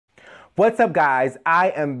What's up, guys? I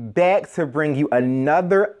am back to bring you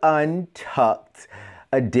another Untucked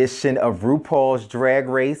edition of RuPaul's Drag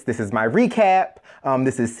Race. This is my recap.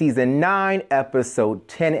 This is season 9, episode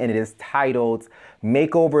 10, and it is titled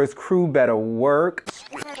Makeovers Crew Better Work.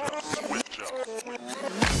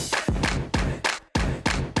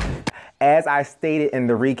 As I stated in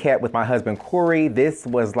the recap with my husband Corey, this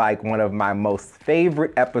was like one of my most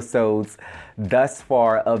favorite episodes thus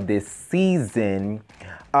far of this season.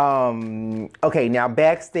 Okay, now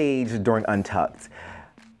backstage during Untucked.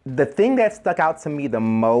 The thing that stuck out to me the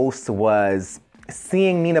most was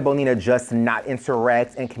seeing Nina Bonina just not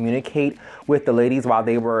interact and communicate with the ladies while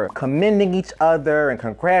they were commending each other and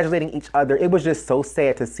congratulating each other. It was just so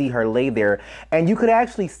sad to see her lay there. And you could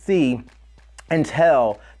actually see and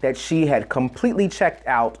tell that she had completely checked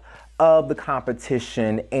out of the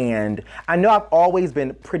competition. And I know I've always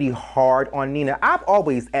been pretty hard on Nina. I've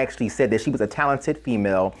always actually said that she was a talented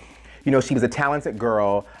female. You know, she was a talented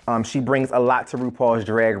girl. She brings a lot to RuPaul's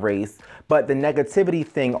Drag Race, but the negativity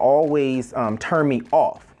thing always turned me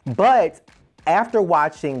off. But after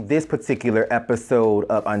watching this particular episode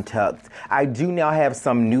of Untucked, I do now have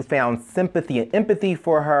some newfound sympathy and empathy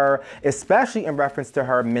for her, especially in reference to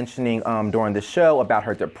her mentioning during the show about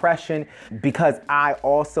her depression, because I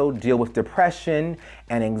also deal with depression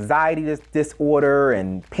and anxiety disorder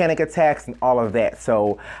and panic attacks and all of that.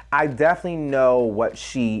 So I definitely know what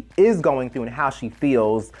she is going through and how she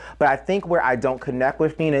feels. But I think where I don't connect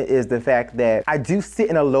with Nina is the fact that I do sit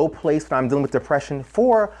in a low place when I'm dealing with depression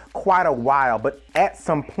for quite a while. But at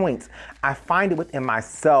some point, I find it within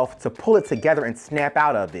myself to pull it together and snap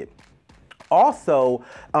out of it. Also,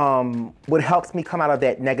 what helps me come out of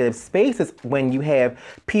that negative space is when you have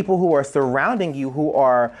people who are surrounding you who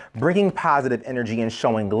are bringing positive energy and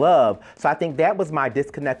showing love. So I think that was my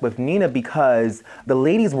disconnect with Nina, because the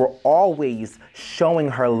ladies were always showing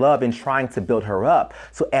her love and trying to build her up.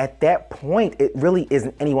 So at that point, it really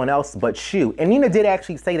isn't anyone else but you. And Nina did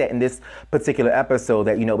actually say that in this particular episode,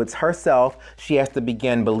 that, you know, it's herself. She has to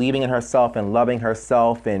begin believing in herself and loving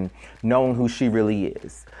herself and knowing who she really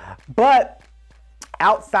is. But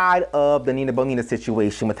outside of the Nina Bonina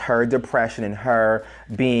situation with her depression and her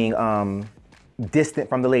being distant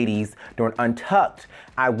from the ladies during Untucked,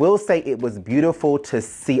 I will say it was beautiful to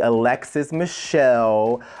see Alexis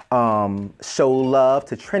Michelle show love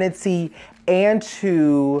to Trinity and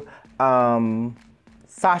to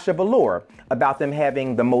Sasha Velour about them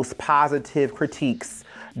having the most positive critiques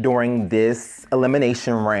during this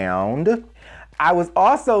elimination round. I was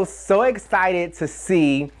also so excited to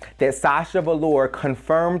see that Sasha Velour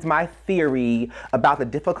confirmed my theory about the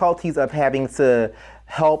difficulties of having to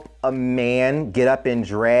help a man get up in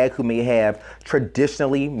drag who may have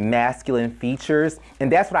traditionally masculine features.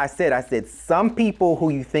 And that's what I said. I said, some people who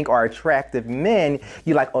you think are attractive men,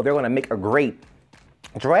 you're like, oh, they're gonna make a great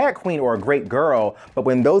drag queen or a great girl, but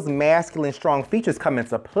when those masculine strong features come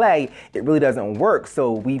into play, it really doesn't work.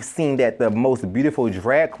 So we've seen that the most beautiful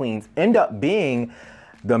drag queens end up being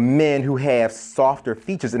the men who have softer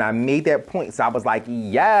features, and I made that point. So I was like,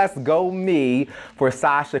 yes, go me, for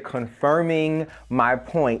Sasha confirming my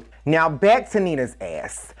point. Now back to Nina's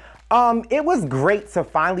ass. It was great to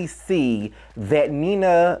finally see that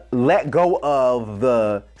Nina let go of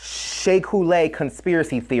the Shea Coulee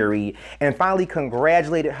conspiracy theory and finally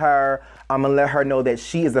congratulated her and let her know that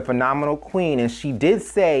she is a phenomenal queen. And she did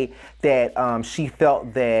say that she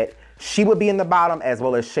felt that she would be in the bottom as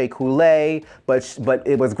well as Shea Coulee, but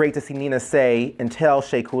it was great to see Nina say and tell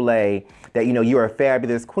Shea Coulee that, you know, you're a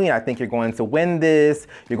fabulous queen. I think you're going to win this.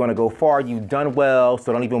 You're going to go far. You've done well.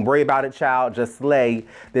 So don't even worry about it, child. Just slay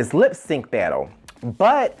this lip sync battle.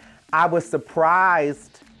 But I was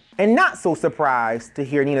surprised and not so surprised to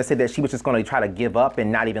hear Nina say that she was just going to try to give up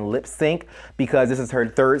and not even lip sync, because this is her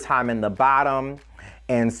third time in the bottom.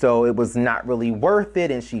 And so it was not really worth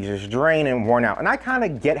it, and she's just drained and worn out. And I kind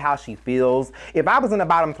of get how she feels. If I was in the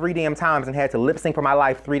bottom 3 damn times and had to lip sync for my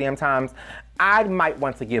life 3 damn times, I might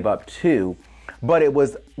want to give up too. But it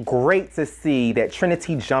was great to see that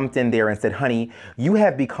Trinity jumped in there and said, honey, you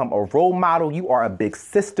have become a role model. You are a big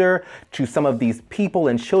sister to some of these people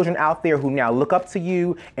and children out there who now look up to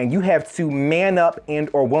you, and you have to man up and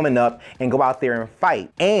or woman up and go out there and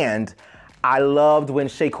fight. And I loved when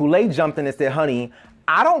Shea Coulee jumped in and said, honey,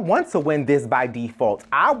 I don't want to win this by default.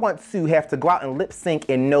 I want to have to go out and lip sync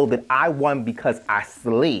and know that I won because I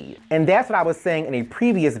slayed. And that's what I was saying in a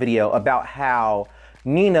previous video about how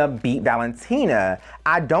Nina beat Valentina.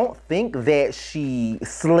 I don't think that she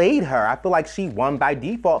slayed her. I feel like she won by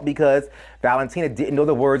default because Valentina didn't know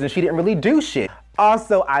the words and she didn't really do shit.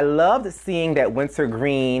 Also, I loved seeing that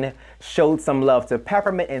Wintergreen showed some love to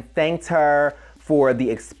Peppermint and thanked her for the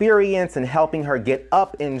experience and helping her get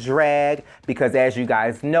up in drag, because as you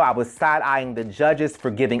guys know, I was side-eyeing the judges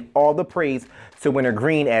for giving all the praise to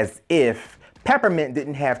Wintergreen as if Peppermint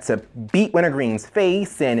didn't have to beat Wintergreen's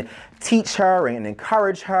face and teach her and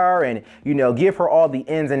encourage her and, you know, give her all the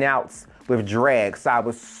ins and outs with drag. So I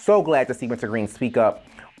was so glad to see Wintergreen speak up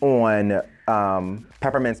on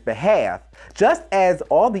Peppermint's behalf, just as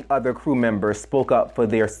all the other crew members spoke up for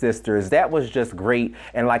their sisters. That was just great.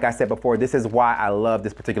 And like I said before, this is why I love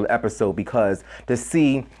this particular episode, because to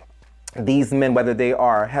see these men, whether they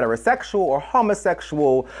are heterosexual or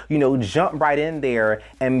homosexual, you know, jump right in there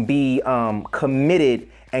and be committed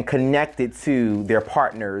and connected to their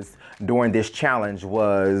partners during this challenge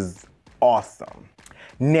was awesome.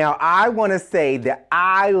 Now, I want to say that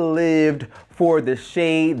I lived for the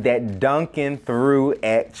shade that Duncan threw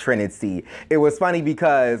at Trinity. It was funny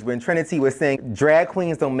because when Trinity was saying drag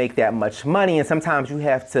queens don't make that much money and sometimes you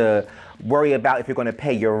have to worry about if you're going to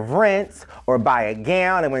pay your rent or buy a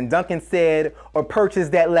gown, and when Duncan said, or purchase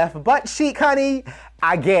that left butt cheek, honey,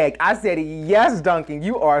 I gagged. I said, yes, Duncan,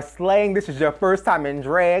 you are slaying. This is your first time in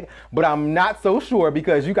drag, but I'm not so sure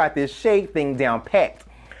because you got this shade thing down packed.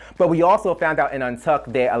 But we also found out in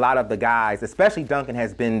Untucked that a lot of the guys, especially Duncan,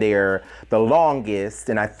 has been there the longest.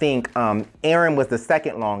 And I think Aaron was the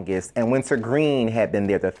second longest and Wintergreen had been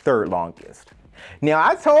there the third longest. Now,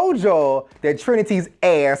 I told y'all that Trinity's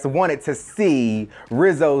ass wanted to see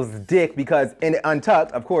Rizzo's dick because in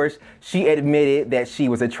Untucked, of course, she admitted that she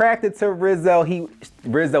was attracted to Rizzo.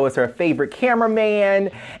 Rizzo is her favorite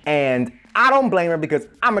cameraman, and I don't blame her because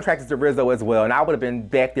I'm attracted to Rizzo as well, and I would have been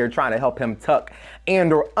back there trying to help him tuck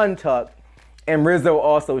and or untuck. And Rizzo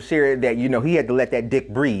also shared that, you know, he had to let that dick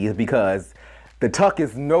breathe because the tuck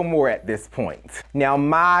is no more at this point. Now,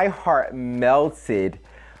 my heart melted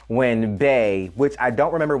when Bay, which I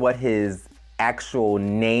don't remember what his actual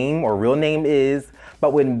name or real name is,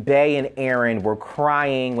 but when Bay and Aaron were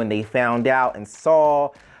crying when they found out and saw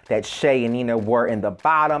that Shay and Nina were in the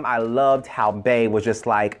bottom, I loved how Bay was just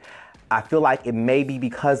like, I feel like it may be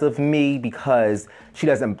because of me, because she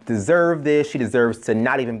doesn't deserve this. She deserves to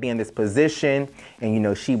not even be in this position. And, you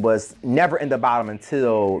know, she was never in the bottom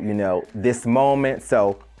until, you know, this moment.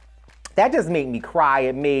 So that just made me cry.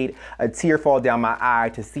 It made a tear fall down my eye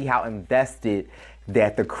to see how invested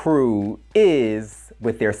that the crew is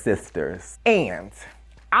with their sisters. And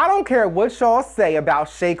I don't care what y'all say about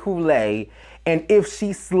Shea Coulee and if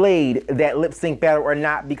she slayed that lip sync battle or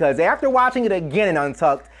not, because after watching it again in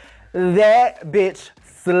Untucked, that bitch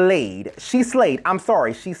slayed. She slayed. I'm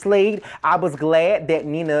sorry, she slayed. I was glad that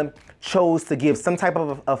Nina chose to give some type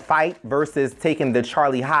of a fight versus taking the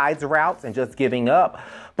Charlie Hides route and just giving up.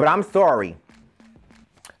 But I'm sorry.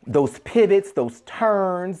 Those pivots, those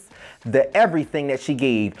turns, the everything that she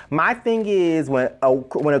gave. My thing is when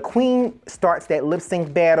a queen starts that lip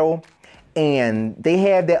sync battle and they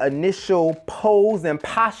have that initial pose and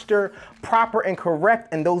posture proper and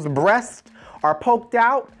correct and those breasts are poked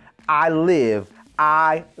out, I live.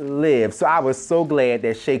 So I was so glad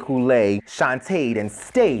that Shea Coulee shantaed and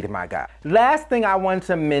stayed, my God. Last thing I want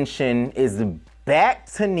to mention is back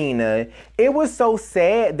to Nina. It was so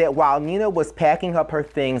sad that while Nina was packing up her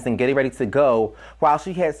things and getting ready to go, while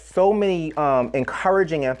she had so many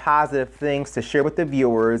encouraging and positive things to share with the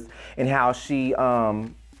viewers and how she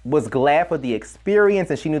was glad for the experience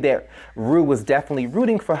and she knew that Ru was definitely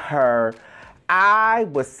rooting for her, I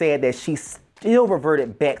was sad that she still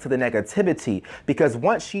reverted back to the negativity, because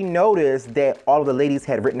once she noticed that all of the ladies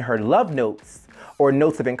had written her love notes or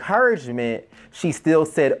notes of encouragement, she still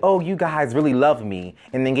said, oh, you guys really love me,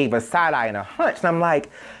 and then gave a side eye and a hunch. And I'm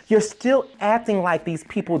like, you're still acting like these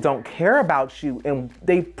people don't care about you, and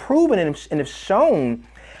they've proven and have shown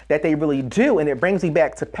that they really do. And it brings me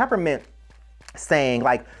back to Peppermint saying,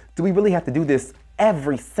 like, do we really have to do this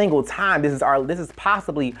every single time? This is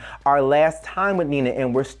possibly our last time with Nina,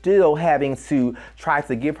 and we're still having to try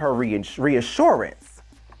to give her reassurance.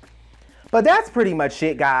 But that's pretty much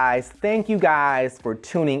it, guys. Thank you guys for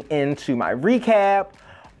tuning in to my recap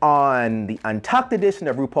on the Untucked edition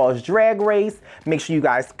of RuPaul's Drag Race. Make sure you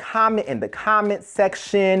guys comment in the comment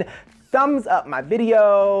section, thumbs up my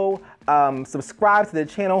video, subscribe to the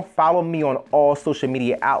channel, follow me on all social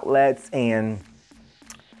media outlets, and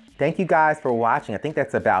thank you guys for watching. I think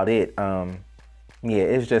that's about it. Yeah,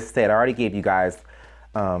 it's just sad. I already gave you guys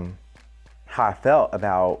how I felt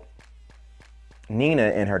about Nina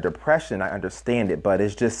and her depression. I understand it, but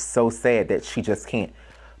it's just so sad that she just can't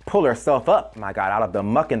pull herself up, my God, out of the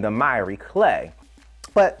muck and the miry clay.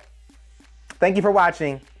 But thank you for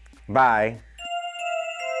watching. Bye.